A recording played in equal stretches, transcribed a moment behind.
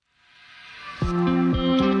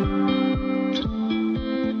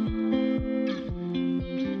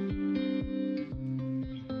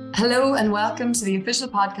Hello and welcome to the official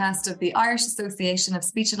podcast of the Irish Association of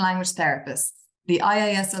Speech and Language Therapists, the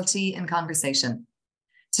IASLT in Conversation.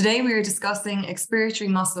 Today we are discussing Expiratory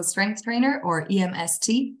Muscle Strength Trainer, or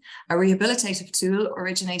EMST, a rehabilitative tool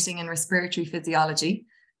originating in respiratory physiology.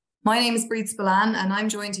 My name is Breed Spillane and I'm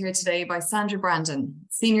joined here today by Sandra Brandon,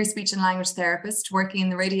 Senior Speech and Language Therapist working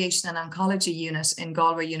in the Radiation and Oncology Unit in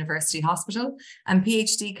Galway University Hospital and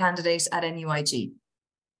PhD candidate at NUIG.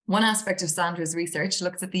 One aspect of Sandra's research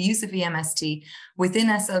looks at the use of EMST within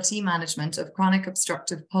SLT management of chronic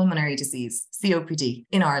obstructive pulmonary disease, COPD,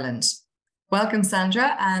 in Ireland. Welcome,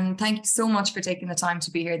 Sandra, and thank you so much for taking the time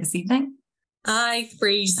to be here this evening. Hi,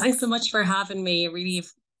 Breed. Thanks so much for having me. I really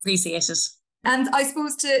appreciate it. And I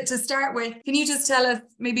suppose to start with, can you just tell us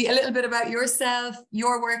maybe a little bit about yourself,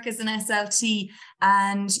 your work as an SLT,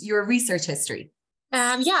 and your research history?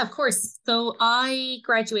 Yeah, of course. So I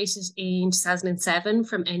graduated in 2007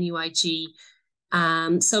 from NUIG.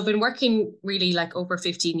 So I've been working really like over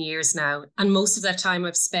 15 years now. And most of that time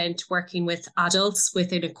I've spent working with adults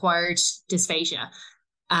with an acquired dysphagia.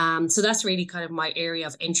 So that's really kind of my area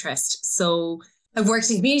of interest. So I've worked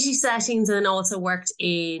in community settings and also worked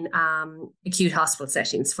in acute hospital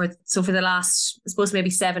settings. For the last, I suppose, maybe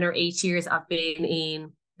 7 or 8 years, I've been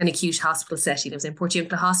in an acute hospital setting. I was in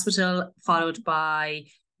Portiuncula Hospital, followed by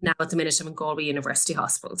now at the minute I'm in Galway University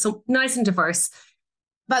Hospital. So nice and diverse.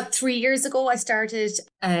 About 3 years ago, I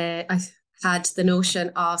had the notion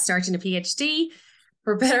of starting a PhD.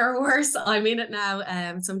 For better or worse, I'm in it now.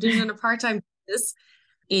 So I'm doing it on a part-time basis.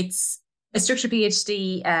 It's a structured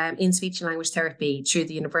PhD in speech and language therapy through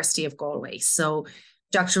the University of Galway. So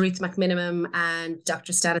Dr. Ruth McMinimum and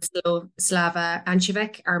Dr. Stanislava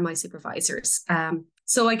Anchevek are my supervisors.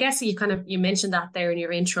 So I guess you mentioned that there in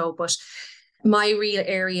your intro, but my real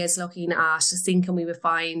area is looking at thinking we would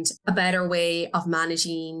find a better way of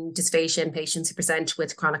managing dysphagia in patients who present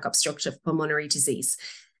with chronic obstructive pulmonary disease.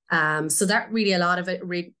 So that really, a lot of it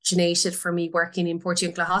originated from me working in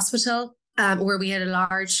Portiuncula Hospital, where we had a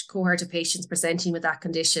large cohort of patients presenting with that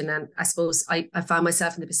condition. And I suppose I found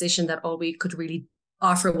myself in the position that all we could really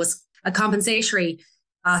offer was a compensatory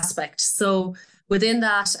aspect. So within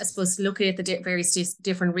that, I suppose, looking at the various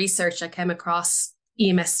different research, I came across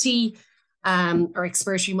EMST, or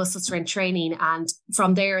Expiratory Muscle Strength Training. And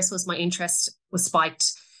from there, I suppose my interest was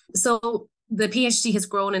spiked. So the PhD has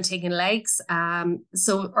grown and taken legs.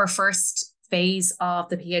 So our first phase of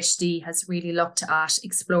the PhD has really looked at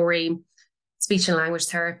exploring speech and language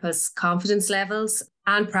therapists' confidence levels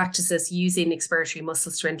and practices using expiratory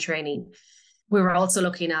muscle strength training. We were also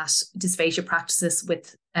looking at dysphagia practices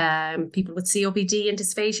with people with COPD and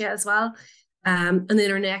dysphagia as well. And then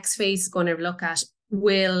our next phase is going to look at,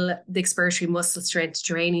 will the expiratory muscle strength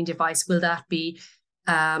training device, will that be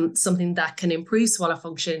something that can improve swallow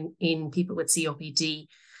function in people with COPD?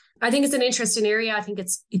 I think it's an interesting area. I think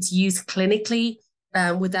it's used clinically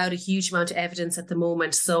without a huge amount of evidence at the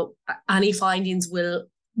moment. So any findings will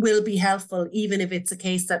be helpful, even if it's a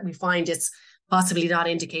case that we find it's possibly not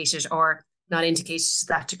indicated or not indicated to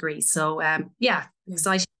that degree. So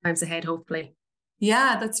exciting times ahead, hopefully.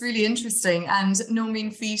 Yeah, that's really interesting. And no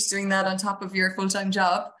mean feat doing that on top of your full-time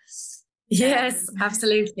job. Yes,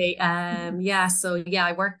 absolutely.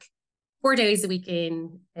 I work 4 days a week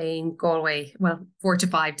in Galway. Well, 4 to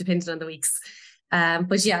 5, depending on the weeks. I've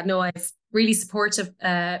really supportive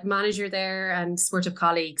manager there and supportive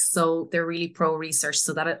colleagues. So they're really pro research,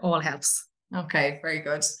 so that it all helps. Okay, very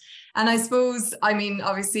good. And I suppose,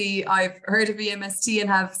 obviously I've heard of EMST and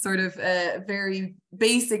have sort of a very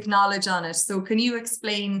basic knowledge on it. So can you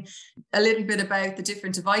explain a little bit about the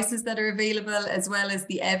different devices that are available, as well as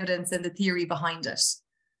the evidence and the theory behind it?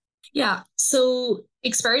 Yeah, so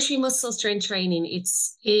expiratory muscle strength training,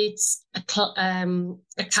 it's a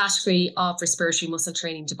category of respiratory muscle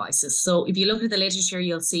training devices. So if you look at the literature,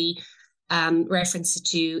 you'll see reference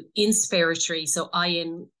to inspiratory, so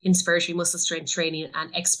inspiratory muscle strength training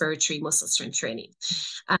and expiratory muscle strength training.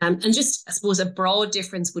 And just, I suppose, a broad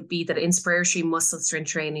difference would be that inspiratory muscle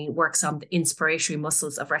strength training works on the inspiratory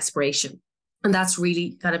muscles of respiration. And that's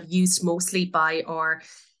really kind of used mostly by our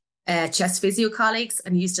chest physio colleagues,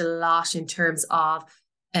 and used a lot in terms of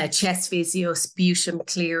chest physio, sputum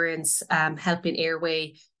clearance, helping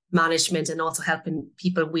airway management, and also helping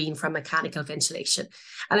people wean from mechanical ventilation.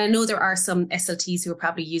 And I know there are some SLTs who are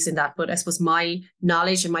probably using that, but I suppose my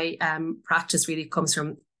knowledge and my practice really comes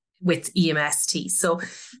from with EMST. So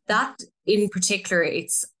that in particular,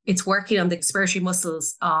 it's working on the expiratory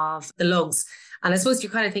muscles of the lungs. And I suppose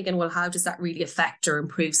you're kind of thinking, well, how does that really affect or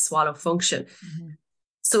improve swallow function? Mm-hmm.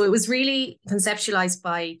 So it was really conceptualized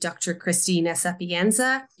by Dr. Cristina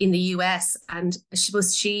Sapienza in the US. And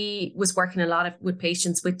she was working a lot with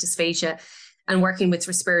patients with dysphagia and working with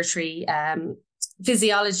respiratory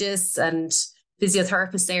physiologists and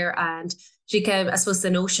physiotherapists there. And she came, I suppose, the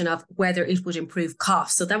notion of whether it would improve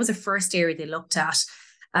cough. So that was the first area they looked at.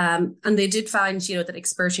 And they did find, that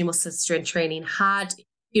expiratory muscle strength training had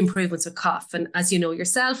improvements with cough. And as you know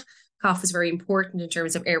yourself, cough is very important in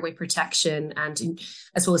terms of airway protection and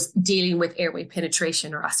I suppose dealing with airway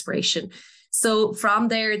penetration or aspiration. So from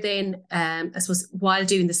there, then, I suppose while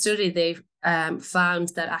doing the study, they found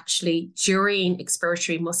that actually during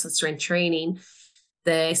expiratory muscle strength training,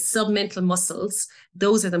 the submental muscles,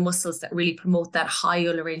 those are the muscles that really promote that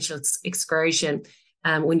hyolaryngeal excursion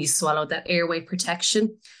when you swallow, that airway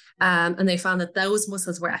protection. And they found that those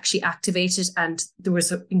muscles were actually activated and there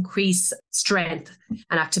was an increased strength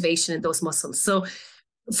and activation in those muscles. So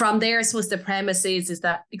from there, I suppose the premise is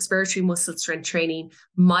that expiratory muscle strength training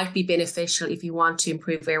might be beneficial if you want to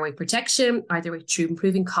improve airway protection, either through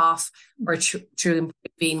improving cough or through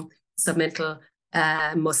improving submental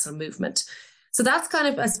muscle movement. So that's kind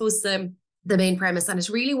of, I suppose, the main premise. And it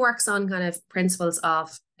really works on kind of principles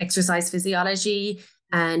of exercise physiology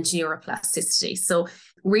and neuroplasticity. So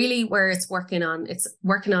really where it's working on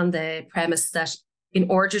the premise that in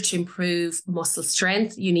order to improve muscle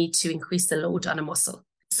strength, you need to increase the load on a muscle.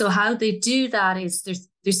 So how they do that is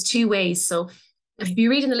there's two ways. So if you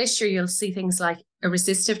read in the literature, you'll see things like a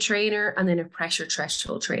resistive trainer and then a pressure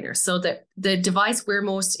threshold trainer. So the device we're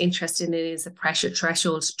most interested in is a pressure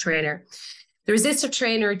threshold trainer. The resistive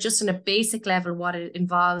trainer, just on a basic level, what it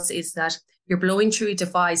involves is that you're blowing through a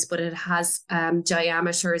device, but it has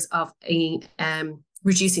diameters of a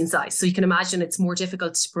reducing size. So you can imagine it's more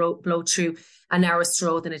difficult to blow through a narrow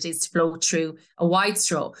straw than it is to blow through a wide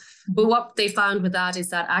straw. But what they found with that is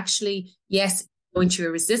that actually, yes, going through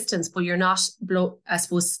a resistance, but you're not,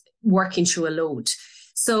 working through a load.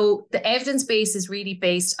 So the evidence base is really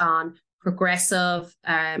based on pressure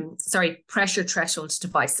threshold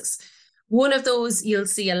devices. One of those you'll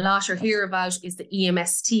see a lot or hear about is the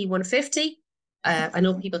EMST 150. I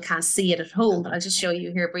know people can't see it at home, but I'll just show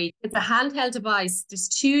you here briefly. It's a handheld device. There's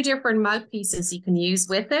two different mouthpieces you can use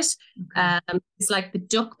with it. It's like the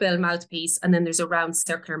duckbill mouthpiece, and then there's a round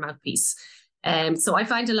circular mouthpiece. So I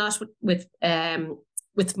find a lot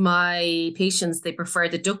with my patients, they prefer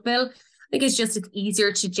the duckbill. I think it's just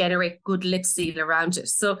easier to generate good lip seal around it.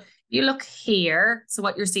 So you look here, so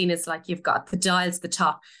what you're seeing is like you've got the dials at the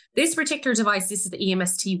top. This particular device, this is the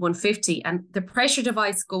EMST 150, and the pressure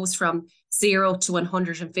device goes from 0 to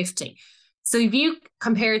 150. So if you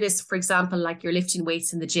compare this, for example, like you're lifting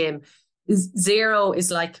weights in the gym, 0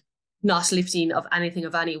 is like not lifting of anything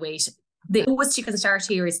of any weight. The lowest you can start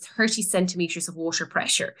here is 30 centimeters of water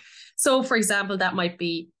pressure. So for example, that might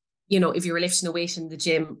be, if you were lifting a weight in the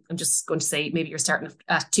gym, I'm just going to say maybe you're starting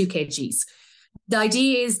at 2 kgs. The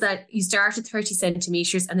idea is that you start at 30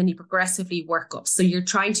 centimeters and then you progressively work up. So you're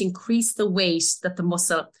trying to increase the weight that the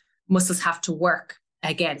muscles have to work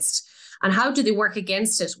against. And how do they work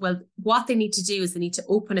against it? Well, what they need to do is they need to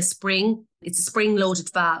open a spring. It's a spring-loaded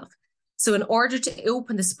valve. So in order to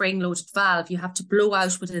open the spring-loaded valve, you have to blow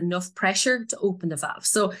out with enough pressure to open the valve.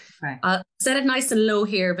 So I'll set it nice and low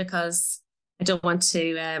here because I don't want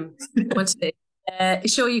to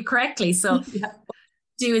show you correctly. So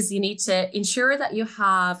do is you need to ensure that you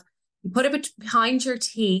put it behind your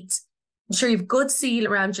teeth, ensure you have good seal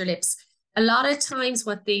around your lips. A lot of times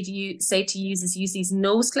what they say to use is use these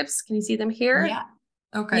nose clips. Can you see them here? Yeah.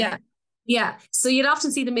 Okay. Yeah. So you'd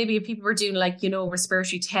often see them maybe if people were doing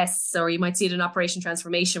respiratory tests, or you might see it in Operation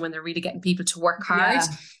Transformation when they're really getting people to work hard. Yeah.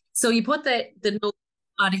 So you put the nose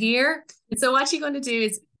on here. And so what you're going to do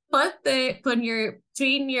is behind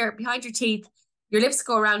your teeth, your lips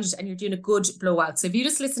go around it and you're doing a good blowout. So if you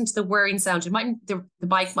just listen to the whirring sound, the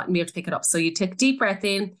mic mightn't be able to pick it up. So you take a deep breath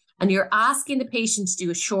in and you're asking the patient to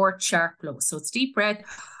do a short, sharp blow. So it's deep breath.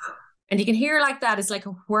 And you can hear like that. It's like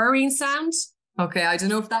a whirring sound. Okay. I don't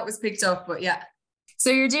know if that was picked up, but yeah. So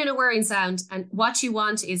you're doing a whirring sound. And what you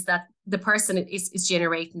want is that the person is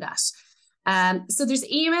generating that. So there's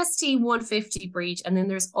EMST 150 breed, and then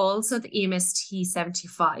there's also the EMST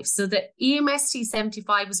 75. So the EMST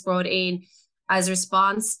 75 was brought in as a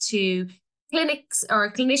response to clinics or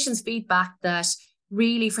clinicians' feedback that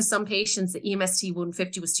really for some patients, the EMST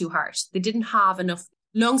 150 was too hard. They didn't have enough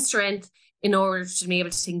lung strength in order to be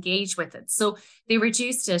able to engage with it. So they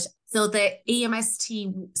reduced it. So the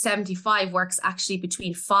EMST 75 works actually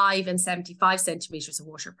between 5 and 75 centimeters of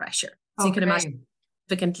water pressure. So you can imagine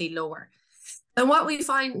significantly lower. And what we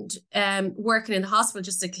find working in the hospital,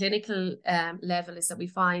 just at clinical level, is that we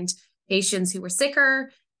find patients who were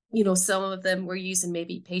sicker, some of them were using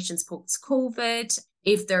maybe patients post-COVID.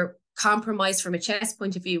 If they're compromised from a chest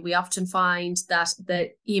point of view, we often find that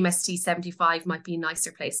the EMST 75 might be a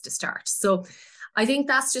nicer place to start. So I think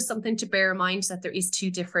that's just something to bear in mind, that there is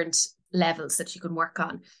 2 different levels that you can work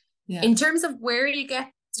on. Yeah. In terms of where you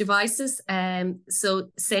get devices, so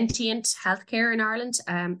Sentient Healthcare in Ireland,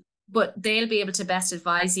 but they'll be able to best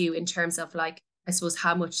advise you in terms of, like, I suppose,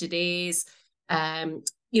 how much it is,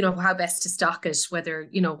 how best to stock it, whether,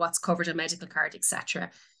 what's covered on medical card, etc.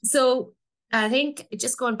 So I think,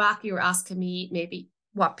 just going back, you were asking me maybe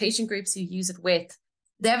what patient groups you use it with.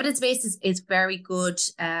 The evidence base is very good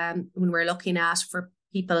when we're looking at for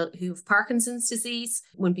people who have Parkinson's disease,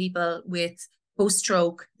 when people with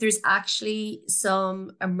post-stroke. There's actually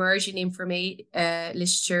some emerging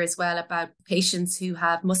literature as well about patients who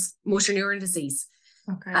have motor neuron disease,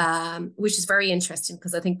 which is very interesting,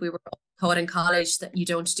 because I think we were taught in college that you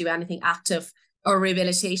don't do anything active or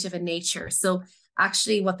rehabilitative in nature. So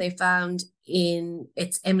actually what they found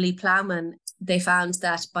it's Emily Plowman, they found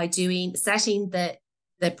that by setting the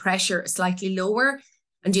pressure slightly lower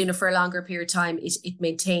and doing it for a longer period of time, it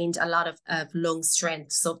maintained a lot of lung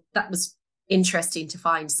strength. So that was interesting to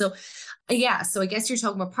find. So I guess you're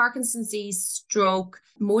talking about Parkinson's disease, stroke,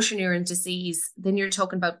 motor neuron disease. Then you're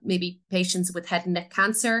talking about maybe patients with head and neck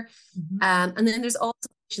cancer. And then there's also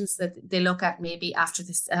patients that they look at maybe after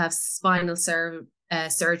this spinal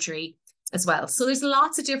surgery as well. So there's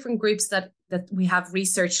lots of different groups that we have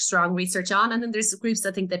strong research on. And then there's groups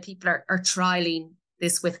I think that people are trialing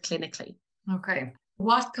this with clinically. Okay.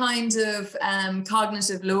 What kind of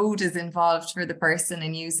cognitive load is involved for the person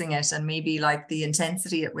in using it, and maybe like the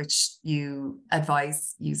intensity at which you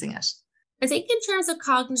advise using it? I think in terms of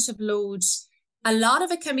cognitive load, a lot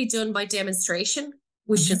of it can be done by demonstration,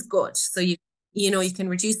 which is good. So you can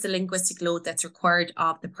reduce the linguistic load that's required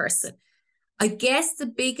of the person. I guess the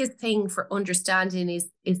biggest thing for understanding is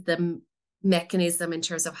the mechanism in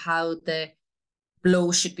terms of how the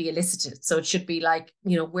blow should be elicited. So it should be like,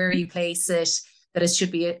 where you place it, that it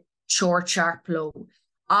should be a short, sharp blow.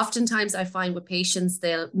 Oftentimes I find with patients,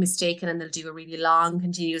 they'll mistake it and they'll do a really long,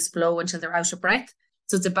 continuous blow until they're out of breath.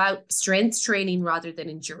 So it's about strength training rather than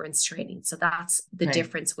endurance training. So that's the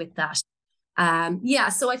difference with that.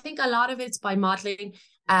 So I think a lot of it's by modeling,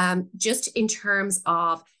 just in terms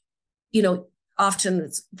of, often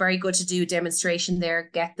it's very good to do a demonstration there,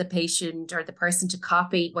 get the patient or the person to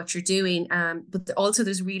copy what you're doing. But also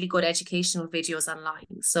there's really good educational videos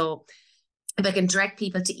online. So if I can direct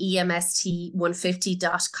people to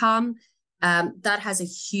EMST150.com, that has a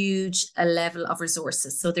huge level of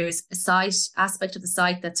resources. So there's a site aspect of the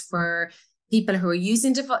site that's for people who are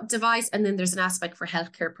using device, and then there's an aspect for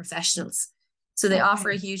healthcare professionals. So they offer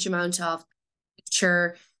a huge amount of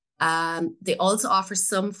literature. They also offer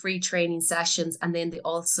some free training sessions, and then they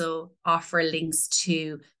also offer links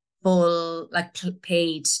to full,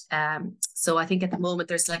 paid. So I think at the moment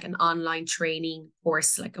there's like an online training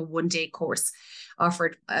course, like a 1-day course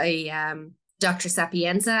offered by Dr.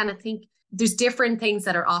 Sapienza. And I think there's different things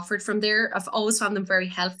that are offered from there. I've always found them very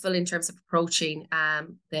helpful in terms of approaching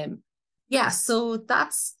them. Yeah, so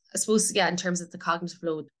that's, I suppose, in terms of the cognitive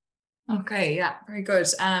load. Okay, yeah, very good.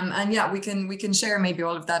 And yeah, we can share maybe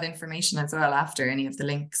all of that information as well after any of the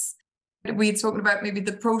links. We'd spoken about maybe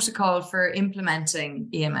the protocol for implementing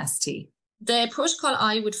EMST. The protocol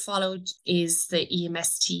I would follow is the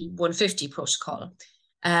EMST 150 protocol.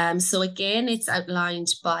 So again, it's outlined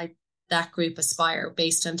by that group Aspire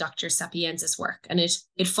based on Dr. Sapienza's work, and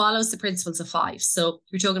it follows the principles of 5. So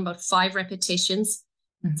you're talking about 5 repetitions,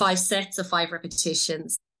 5 sets of 5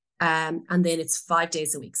 repetitions, and then it's 5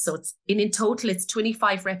 days a week. So it's in total, it's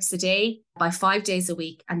 25 reps a day by 5 days a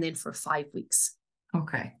week, and then for 5 weeks.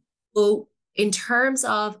 Okay. So in terms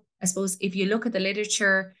of, I suppose, if you look at the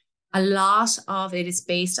literature, a lot of it is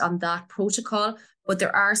based on that protocol, but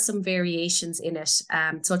there are some variations in it.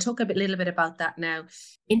 So I'll talk a little bit about that now.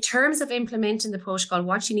 In terms of implementing the protocol,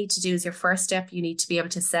 what you need to do is your first step, you need to be able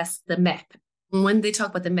to assess the MEP. And when they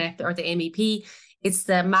talk about the MEP or the MEP, it's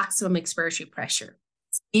the maximum expiratory pressure.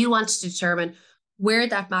 So you want to determine where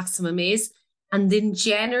that maximum is. And then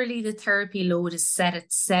generally the therapy load is set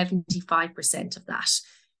at 75% of that.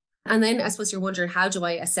 And then I suppose you're wondering, how do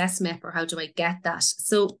I assess MEP or how do I get that?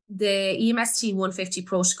 So the EMST 150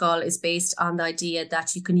 protocol is based on the idea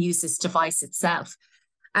that you can use this device itself.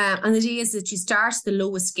 And the idea is that you start the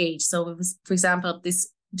lowest gauge. So it was, for example,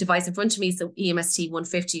 this device in front of me, so EMST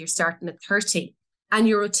 150, you're starting at 30 and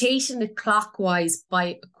you're rotating it clockwise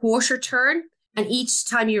by a quarter turn. And each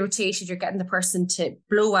time you rotate it, you're getting the person to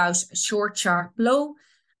blow out a short, sharp blow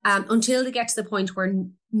until they get to the point where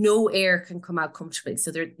no air can come out comfortably.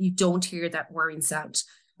 So you don't hear that whirring sound.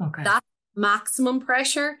 Okay. That's maximum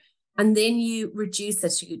pressure. And then you reduce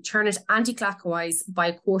it, you turn it anti-clockwise by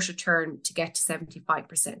a quarter turn to get to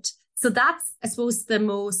 75%. So that's, I suppose, the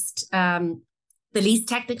least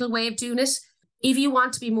technical way of doing it. If you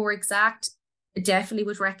want to be more exact, I definitely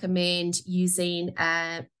would recommend using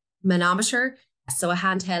a manometer, so a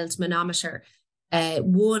handheld manometer.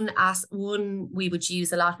 One we would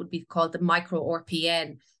use a lot would be called the micro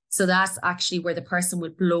RPN. So that's actually where the person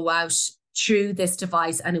would blow out through this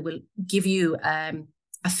device, and it will give you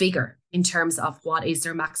a figure in terms of what is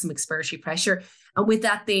their maximum expiratory pressure. And with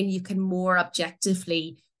that, then you can more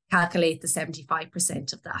objectively calculate the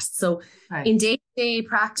 75% of that. So in day-to-day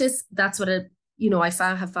practice, that's what I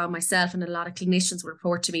have found myself, and a lot of clinicians will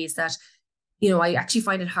report to me, is that, I actually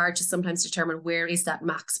find it hard to sometimes determine where is that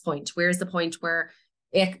max point. Where is the point where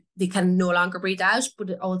they can no longer breathe out,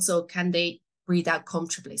 but also can they breathe out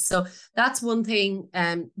comfortably? So that's one thing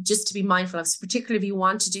just to be mindful of, particularly if you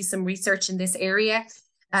want to do some research in this area.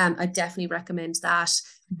 I definitely recommend that.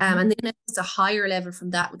 And then a higher level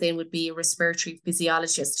from that then would be a respiratory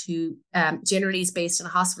physiologist who generally is based on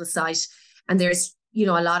a hospital site. And there's, a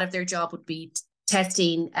lot of their job would be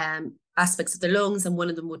testing aspects of the lungs. And one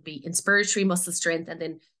of them would be inspiratory muscle strength, and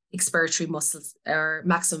then expiratory muscles or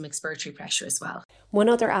maximum expiratory pressure as well. One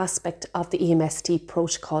other aspect of the EMST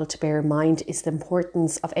protocol to bear in mind is the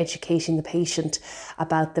importance of educating the patient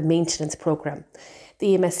about the maintenance programme.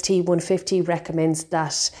 The EMST 150 recommends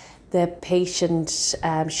that the patient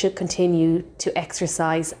should continue to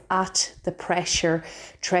exercise at the pressure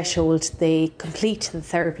threshold they complete the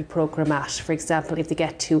therapy programme at. For example, if they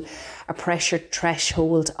get to a pressure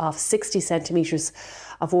threshold of 60 centimetres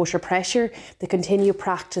of water pressure, they continue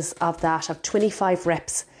practice of that of 25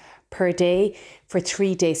 reps per day for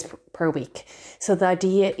 3 days per week. So the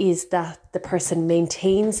idea is that the person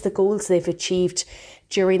maintains the goals they've achieved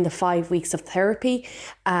during the 5 weeks of therapy,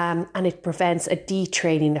 and it prevents a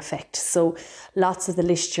detraining effect. So lots of the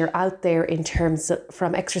literature out there in terms of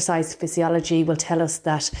from exercise physiology will tell us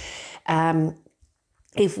that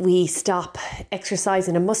if we stop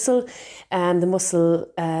exercising a muscle, the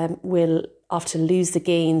muscle will often lose the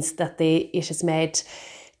gains that it has made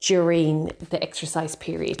during the exercise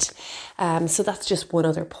period. So that's just one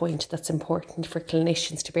other point that's important for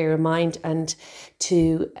clinicians to bear in mind and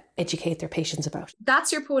to educate their patients about.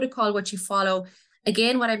 That's your protocol, what you follow.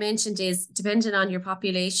 Again, what I mentioned is, depending on your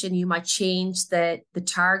population, you might change the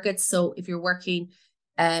targets. So if you're working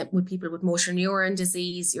with people with motor neuron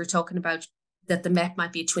disease, you're talking about that the MEP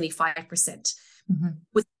might be at 25%.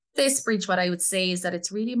 With this breach, what I would say is that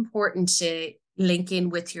it's really important to link in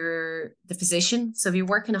with the physician. So if you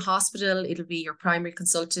work in a hospital, it'll be your primary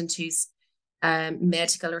consultant who's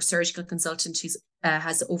medical or surgical consultant who's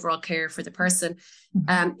has overall care for the person.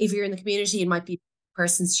 If you're in the community, it might be the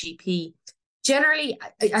person's GP. Generally,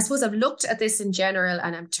 I suppose I've looked at this in general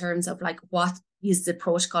and in terms of like what is the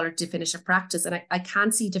protocol or definitive practice, and I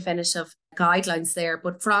can't see definitive guidelines there.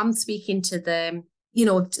 But from speaking to them,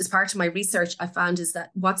 as part of my research, I found is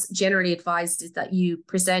that what's generally advised is that you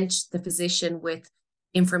present the physician with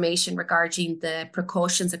information regarding the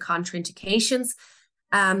precautions and contraindications.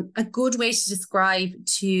 A good way to describe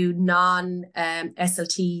to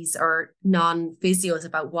non-SLTs or non-physios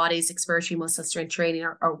about what is expiratory muscle strength training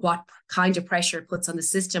or what kind of pressure it puts on the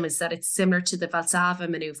system is that it's similar to the Valsalva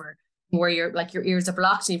maneuver, where your ears are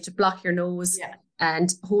blocked and you have to block your nose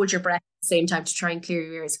and hold your breath at the same time to try and clear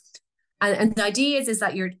your ears. And the idea is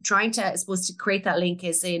that you're trying to, I suppose, to create that link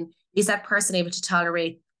is that person able to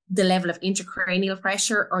tolerate the level of intracranial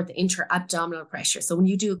pressure or the intra-abdominal pressure? So when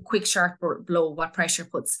you do a quick sharp blow, what pressure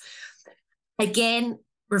puts? Again,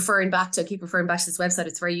 I keep referring back to this website,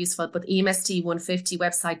 it's very useful, but the EMST 150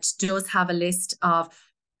 website does have a list of,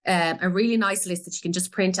 a really nice list that you can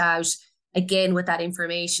just print out, again, with that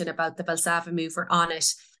information about the Valsalva mover on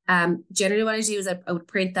it. Generally what I do is I would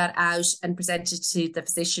print that out and present it to the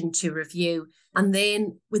physician to review. And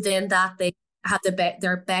then within that, they have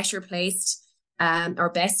they're better placed or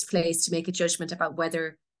best placed to make a judgment about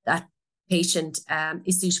whether that patient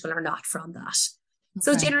is suitable or not from that. Okay.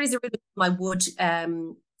 So generally as a rule, I would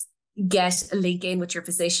get a link in with your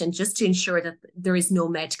physician just to ensure that there is no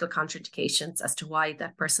medical contraindications as to why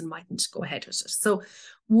that person mightn't go ahead with it. So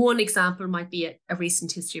one example might be a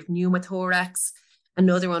recent history of pneumothorax.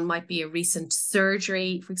 Another one might be a recent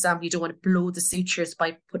surgery. For example, you don't want to blow the sutures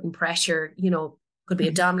by putting pressure, could be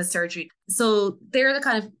abdominal surgery. So they're the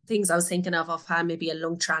kind of things I was thinking of offhand, maybe a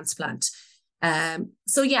lung transplant.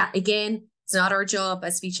 So yeah, again, it's not our job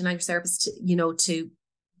as speech and language therapists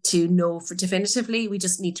to know for definitively. We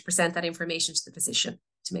just need to present that information to the physician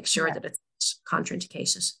to make sure that it's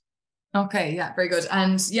contraindicated. Okay, yeah, very good.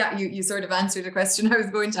 And yeah, you sort of answered a question I was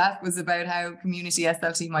going to ask, was about how community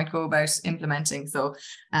SLT might go about implementing. So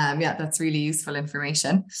yeah, that's really useful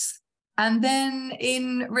information. And then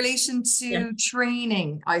in relation to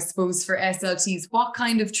training, I suppose for SLTs, what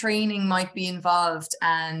kind of training might be involved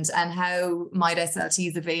and how might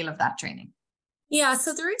SLTs avail of that training? Yeah,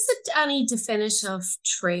 so there isn't any definitive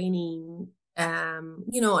training,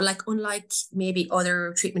 like unlike maybe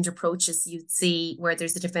other treatment approaches you'd see where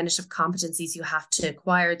there's a definitive competencies you have to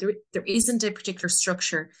acquire, there isn't a particular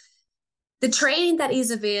structure. The training that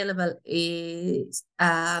is available is,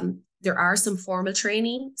 there are some formal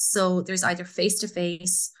training. So there's either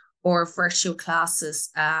face-to-face or virtual classes.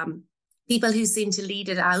 People who seem to lead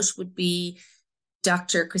it out would be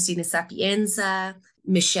Dr. Christina Sapienza,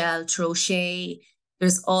 Michelle Trochet.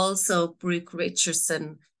 There's also Brooke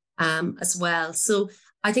Richardson as well. So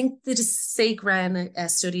I think the SIG ran a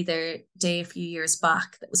study there a few years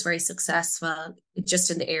back that was very successful just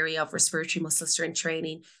in the area of respiratory muscle strength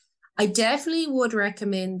training. I definitely would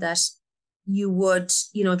recommend that you would,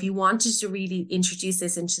 if you wanted to really introduce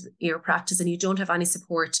this into your practice and you don't have any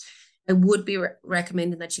support, I would be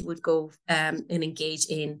recommending that you would go and engage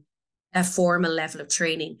in a formal level of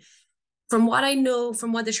training. From what I know,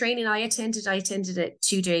 from what the training I attended a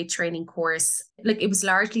 2-day training course. Like, it was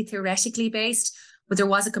largely theoretically based, but there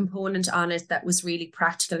was a component on it that was really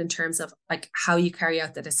practical in terms of like how you carry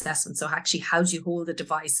out that assessment. So actually, how do you hold the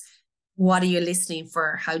device? What are you listening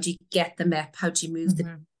for? How do you get the MEP? How do you move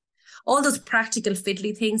all those practical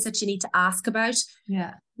fiddly things that you need to ask about.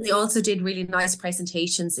 Yeah. They also did really nice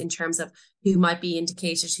presentations in terms of who might be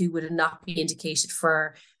indicated, who would not be indicated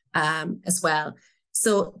for as well.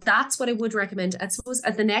 So that's what I would recommend. I suppose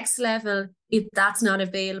at the next level, if that's not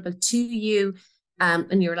available to you,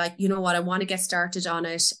 and you're like, you know what, I want to get started on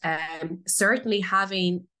it. Certainly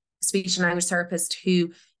having a speech and language therapist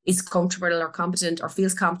who is comfortable or competent or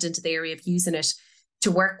feels competent in the area of using it, to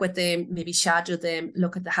work with them, maybe shadow them,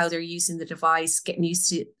 look at how they're using the device, getting used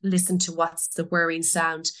to listen to what's the whirring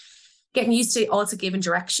sound, getting used to also giving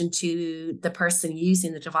direction to the person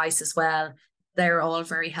using the device as well. They're all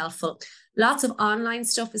very helpful. Lots of online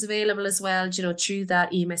stuff is available as well, through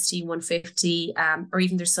that EMST 150, or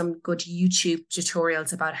even there's some good YouTube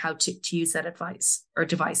tutorials about how to use that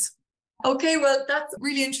device. Okay, well, that's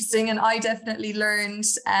really interesting. And I definitely learned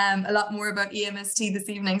a lot more about EMST this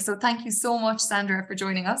evening. So thank you so much, Sandra, for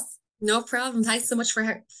joining us. No problem. Thanks so much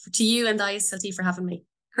to you and the ISLT for having me.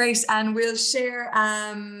 Great. And we'll share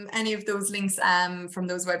any of those links from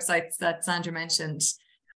those websites that Sandra mentioned.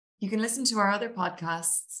 You can listen to our other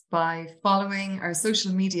podcasts by following our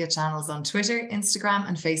social media channels on Twitter, Instagram,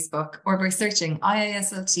 and Facebook, or by searching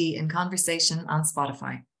IASLT in Conversation on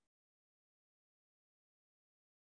Spotify.